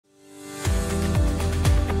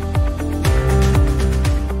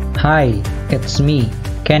Hi, it's me,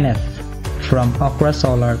 Kenneth, from OKRA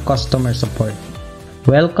Solar Customer Support.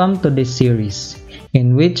 Welcome to this series,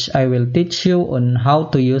 in which I will teach you on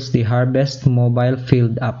how to use the Harvest mobile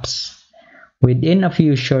field apps. Within a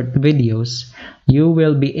few short videos, you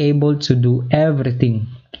will be able to do everything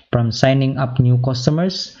from signing up new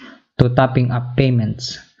customers to topping up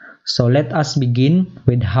payments. So let us begin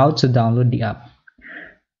with how to download the app.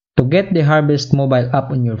 To get the Harvest mobile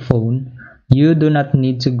app on your phone, you do not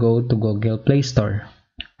need to go to Google Play Store.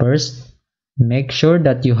 First, make sure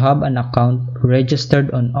that you have an account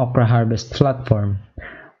registered on OKRA Harvest platform.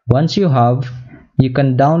 Once you have, you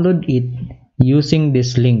can download it using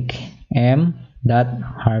this link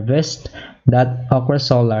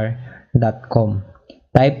m.harvest.okrasolar.com.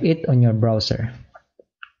 Type it on your browser.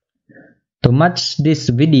 To match this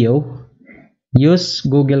video, use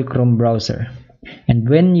Google Chrome browser. And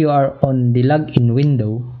when you are on the login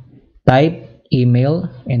window, type email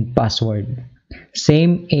and password.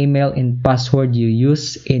 Same email and password you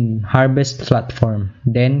use in Harvest platform.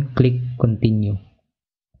 Then click continue.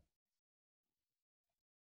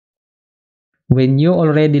 When you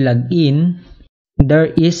already log in, there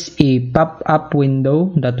is a pop-up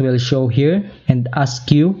window that will show here and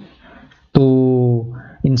ask you to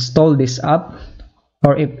install this app,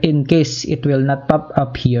 or if in case it will not pop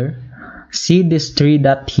up here, see this three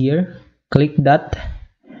dot here, click that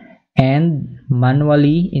and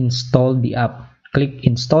manually install the app. Click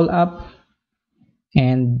install app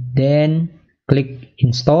and then click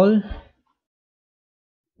install.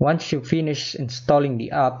 Once you finish installing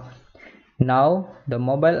the app, now the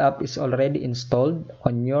mobile app is already installed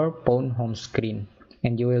on your phone home screen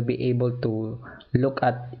and you will be able to look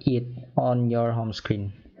at it on your home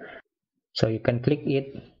screen. So you can click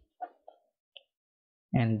it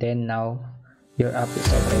and then now your app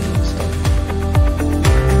is already installed.